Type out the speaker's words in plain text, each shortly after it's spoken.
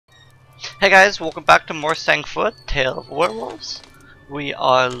Hey guys, welcome back to more Sang-Froid, Tale of Werewolves. We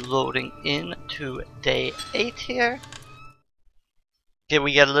are loading into day 8 here. Okay,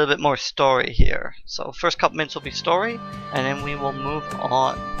 we get a little bit more story here. So first couple minutes will be story, and then we will move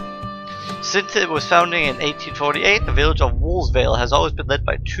on. Since it was founded in 1848, the village of Wolfsvale has always been led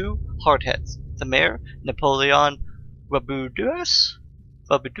by two hardheads. The mayor, Napoleon Rabudou,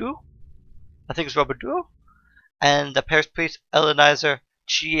 I think it's Rabudou, and the parish priest, Elenizer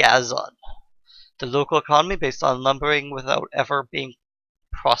Chiazon. The local economy, based on lumbering without ever being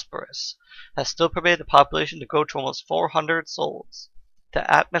prosperous, has still permitted the population to grow to almost 400 souls.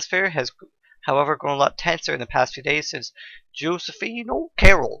 The atmosphere has, however, grown a lot tenser in the past few days since Josephine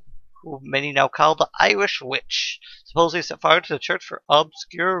O'Carroll, who many now call the Irish Witch, supposedly set fire to the church for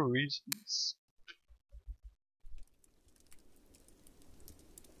obscure reasons.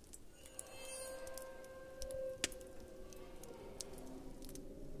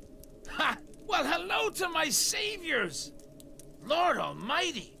 Ha! Well, hello to my saviors! Lord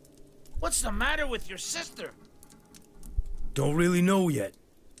Almighty! What's the matter with your sister? Don't really know yet.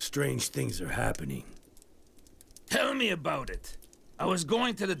 Strange things are happening. Tell me about it. I was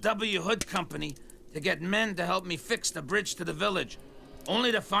going to the W. Hood Company to get men to help me fix the bridge to the village,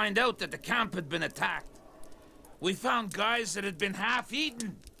 only to find out that the camp had been attacked. We found guys that had been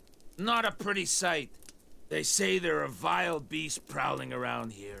half-eaten. Not a pretty sight. They say there are vile beasts prowling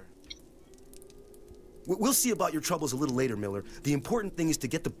around here. We'll see about your troubles a little later, Miller. The important thing is to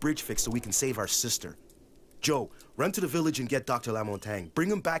get the bridge fixed so we can save our sister. Joe, run to the village and get Dr. Lamontagne.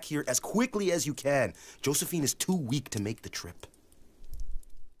 Bring him back here as quickly as you can. Josephine is too weak to make the trip.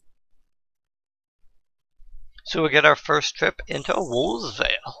 So we get our first trip into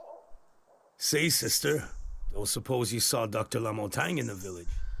Wolfsvale. Say, sister, don't suppose you saw Dr. Lamontagne in the village?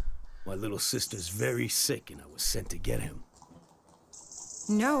 My little sister's very sick and I was sent to get him.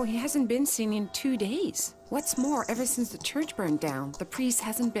 No, he hasn't been seen in 2 days. What's more, ever since the church burned down, the priest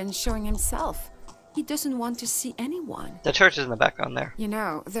hasn't been showing himself. He doesn't want to see anyone. The church is in the background there. You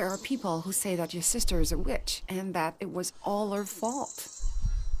know, there are people who say that your sister is a witch, and that it was all her fault.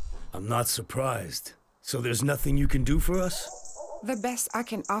 I'm not surprised. So there's nothing you can do for us? The best I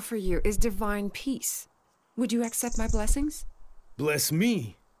can offer you is divine peace. Would you accept my blessings? Bless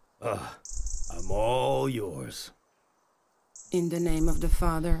me. I'm all yours. In the name of the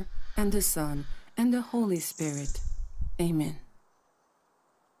Father, and the Son, and the Holy Spirit. Amen.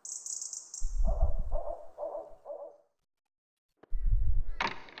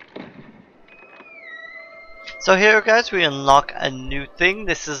 So here guys, we unlock a new thing.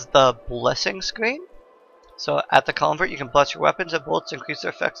 This is the blessing screen. So at the convert you can bless your weapons and bullets to increase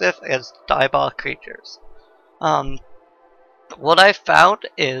their effectiveness against diabolic creatures. What I found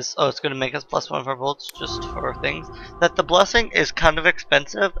is, it's going to make us plus 1 of our bullets just for things, that the blessing is kind of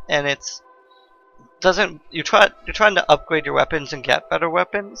expensive, and you're trying to upgrade your weapons and get better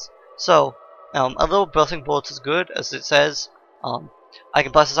weapons. So a little blessing bullets is good, as it says, I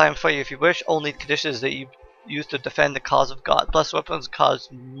can bless this item for you if you wish, only the condition is that you use to defend the cause of God. Blessed weapons cause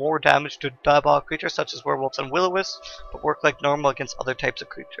more damage to diabolic creatures such as werewolves and will-o-wisps, but work like normal against other types of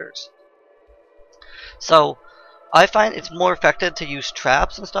creatures. So I find it's more effective to use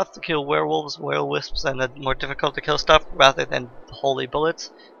traps and stuff to kill werewolves, will-o-wisps, and the more difficult to kill stuff rather than holy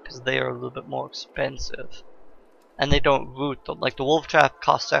bullets, because they are a little bit more expensive. And they don't root them. Like the wolf trap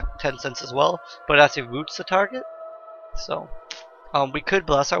costs 10 cents as well, but it actually roots the target. So we could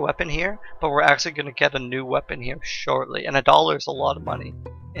bless our weapon here, but we're actually going to get a new weapon here shortly, and $1 is a lot of money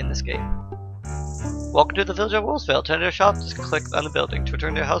in this game. Welcome to the village of Wolfsvale. To enter a shop, just click on the building. To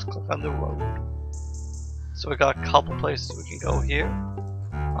return to your house, click on the road. So we got a couple places we can go here.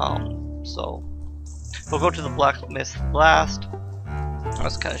 So we'll go to the blacksmith last. I'll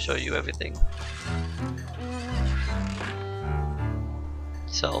just kind of show you everything.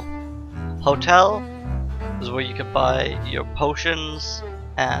 So, hotel is where you can buy your potions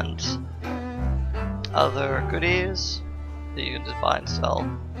and other goodies that you can just buy and sell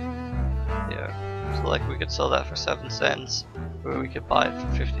here. So like we could sell that for 7 cents, or we could buy it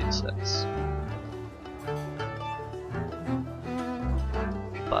for 15 cents.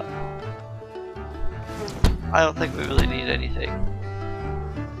 But I don't think we really need anything.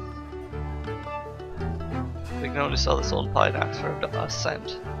 We can only sell this old pine axe for a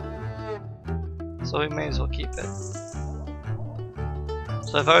cent. So we may as well keep it.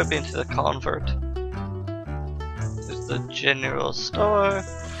 So I've already been to the convert. There's the general store.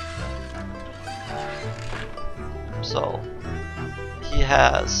 So he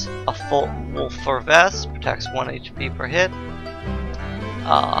has a full wolf fur vest, protects 1 HP per hit.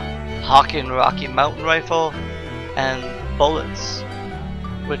 Hawk and Rocky Mountain rifle, and bullets.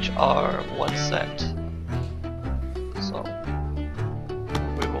 which are 1 cent. So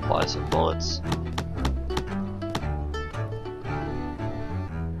we will buy some bullets.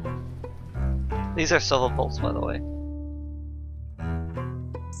 These are silver bolts, by the way.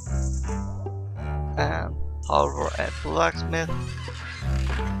 And however, at blacksmith,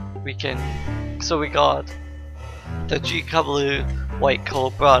 we got the G W White Co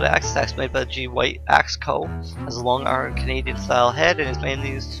broad axe that's made by the G White Axe Co. Has a long iron Canadian style head and is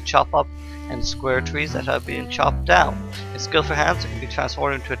mainly used to chop up and square trees that have been chopped down. It's skilled for hands, it can be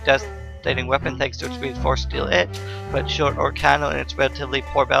transformed into a devastating weapon thanks to its reinforced steel edge, but its short orcano and its relatively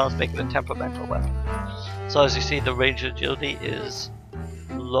poor balance make it a temperamental weapon. So as you see, the range of agility is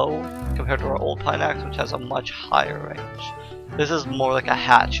low compared to our old pine axe, which has a much higher range. This is more like a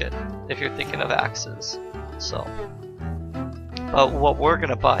hatchet if you're thinking of axes. So, but what we're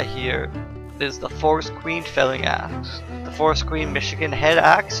gonna buy here is the Forest Queen felling axe. The Forest Queen Michigan head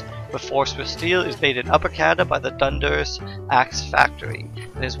axe with forged with steel is made in Upper Canada by the Dunder's Axe Factory.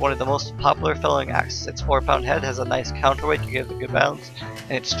 It is one of the most popular felling axes. Its 4-pound head has a nice counterweight to give it a good balance,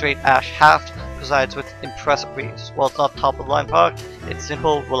 and its straight ash haft provides with impressive reach. While it's not top of the line product, it's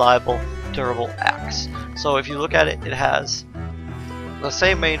simple, reliable, durable axe. So if you look at it, it has the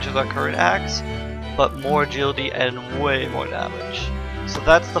same range as our current axe, but more agility and way more damage. So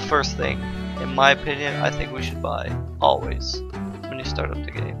that's the first thing, in my opinion, I think we should buy always when you start up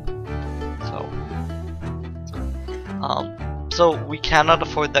the game. So we cannot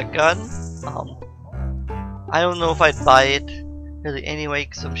afford that gun. I don't know if I'd buy it really anyway,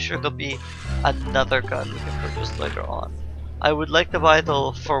 because I'm sure there'll be another gun we can purchase later on. I would like to buy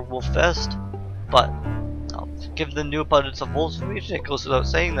the for Wolf Vest, but given the new abundance of wolves in the region, it goes without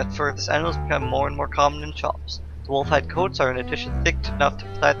saying that furthest animals become more and more common in shops. The wolf-hide coats are in addition thick enough to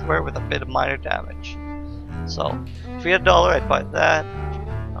protect the wearer with a bit of minor damage. So, if we had $1, I'd buy that.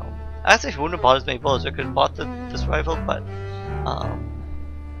 Actually, if we wouldn't have bought as many bullets, I could have bought this rifle, but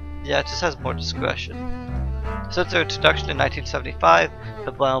yeah, it just has more discretion. Since their introduction in 1975,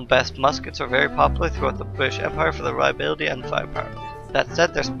 the Brown Best muskets are very popular throughout the British Empire for their reliability and firepower. That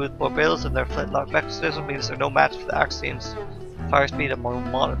said, their smoothbore barrels and their flintlock mechanism means they're no match for the Axion's fire speed of more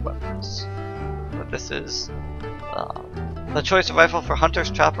modern weapons. But this is the choice of rifle for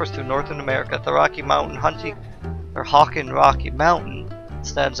hunters, trappers through Northern America. The Rocky Mountain hunting, or Hawken Rocky Mountain,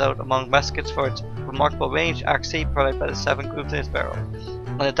 stands out among muskets for its remarkable range, accuracy provided by the 7 grooves in its barrel.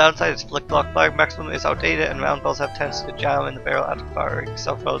 On the downside, its flick-lock fire maximum is outdated, and round barrels have tendency to jam in the barrel after firing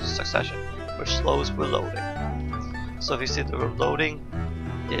several rounds in succession, which slows reloading. So if you see, the reloading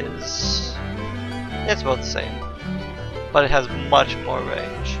it's about the same, but it has much more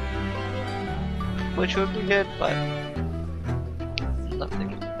range, which would be good, but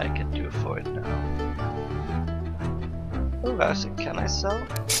nothing I can do for it now. Oh, actually, can I sell?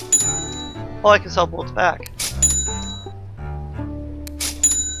 Oh, I can sell bolts back.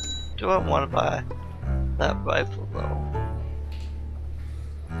 Do I want to buy that rifle though?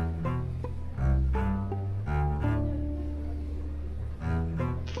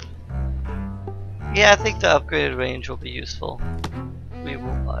 Yeah, I think the upgraded range will be useful. We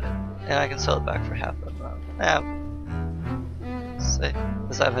will buy it. And I can sell it back for half the amount. Let's see.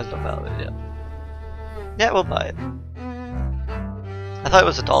 This item has no value yet. Yeah, we'll buy it. I thought it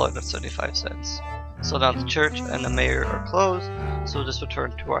was $1.75. So now the church and the mayor are closed, so we'll just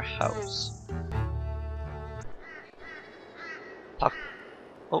return to our house.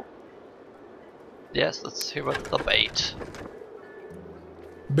 Oh. Yes, let's hear about the bait.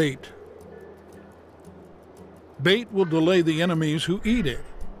 Bait. Bait will delay the enemies who eat it.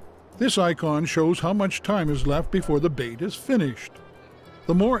 This icon shows how much time is left before the bait is finished.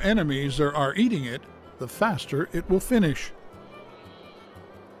 The more enemies there are eating it, the faster it will finish.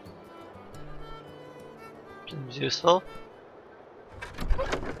 Seems useful.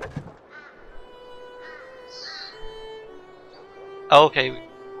 Okay,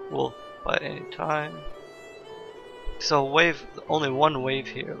 we'll buy any time. So wave, only one wave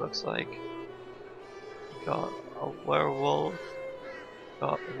here looks like. We got a werewolf,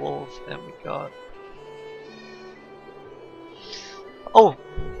 got a wolf, and we got. Oh,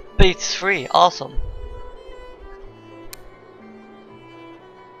 bait's free, awesome.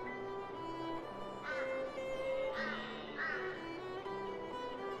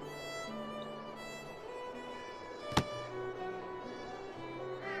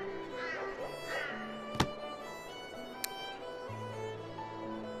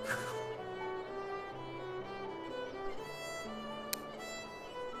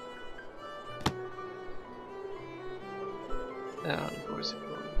 And where's it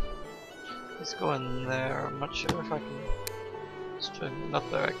going? It's going there. I'm not sure if I can String up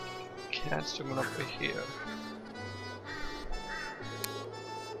there. I can't string it up here.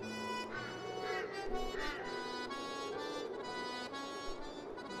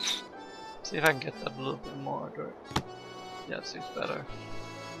 See if I can get that a little bit more. Yeah, it seems better.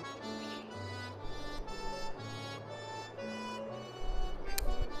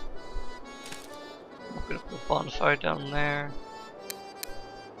 I'm gonna put a bonfire down there.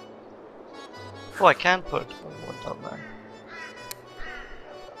 Oh, I can put one down there.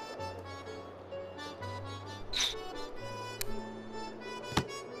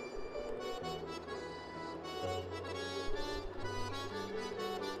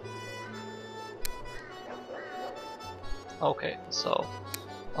 Okay, so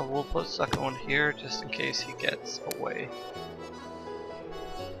I will put a second one here just in case he gets away.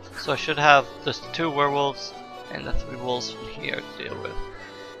 So I should have just the 2 werewolves and the 3 wolves from here to deal with.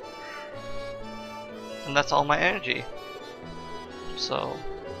 And that's all my energy. So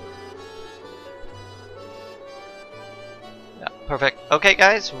yeah, perfect. Okay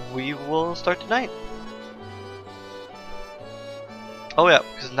guys, we will start tonight. Oh yeah,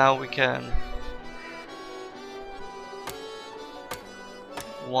 because now we can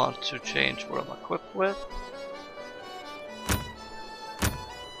want to change what I'm equipped with.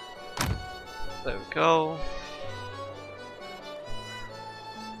 There we go.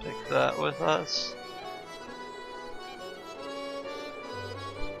 Take that with us.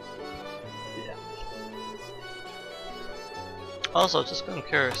 Yeah. Also, just kind of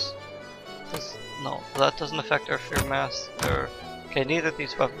curious. No, that doesn't affect our fear mass. Okay, neither of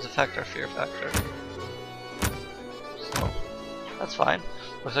these weapons affect our fear factor. So, that's fine.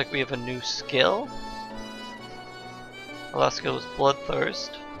 Looks like we have a new skill. Our last skill was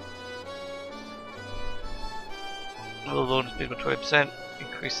Bloodthirst. Load speed by 20%,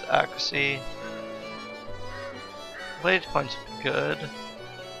 increase the accuracy. Blade points would be good.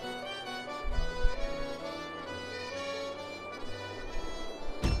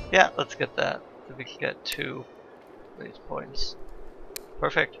 Yeah, let's get that. So we can get 2 blade points.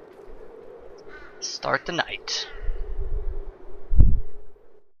 Perfect. Start the night.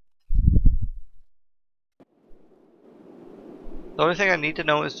 The only thing I need to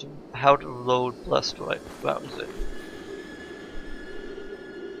know is how to load Blessed Weapons in.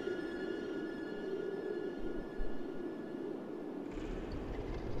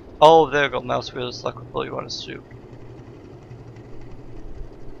 Oh, there we go. Mouse wheel is selectable. You want to soup.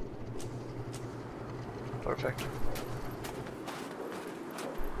 Perfect.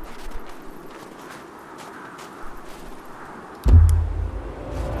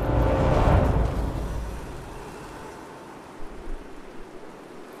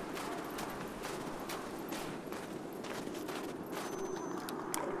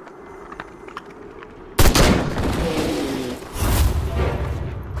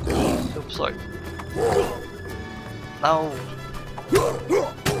 Sorry. No.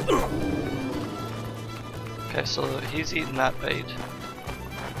 Okay, so he's eating that bait.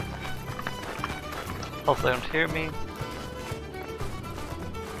 Hopefully they don't hear me.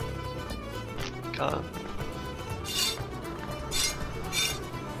 God.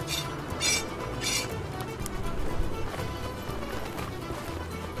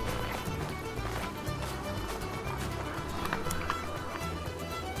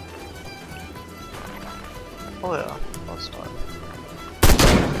 Oh yeah, that's fine.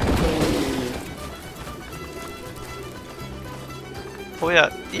 Oh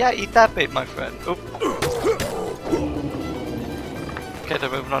yeah, eat that bait, my friend. Oop. Okay, they're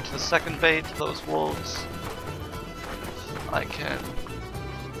moving on to the second bait, those wolves. I can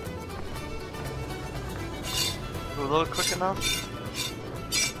reload quick enough.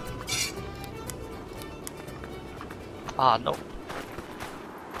 Ah, no.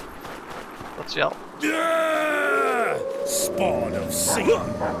 Let's yell. Yeah! Spawn of Satan!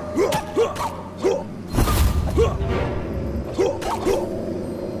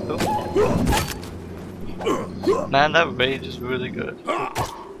 Man, that rage is really good.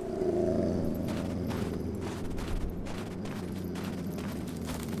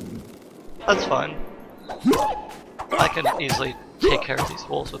 That's fine. I can easily take care of these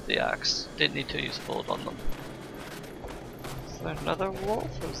wolves with the axe. Didn't need to use a bullet on them. Is there another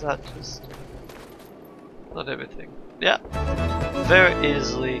wolf, or is that just... Not everything. Yeah. Very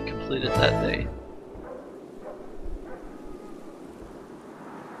easily completed that day.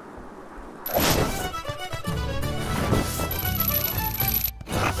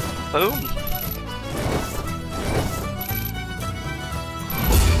 Boom!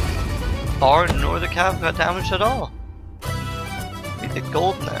 Bar nor the cap got damaged at all. We did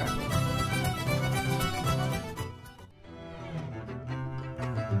gold in there.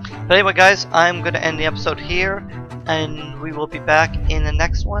 But anyway, guys, I'm going to end the episode here, and we will be back in the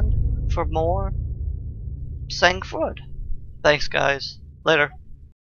next one for more Sang-Froid. Thanks, guys. Later.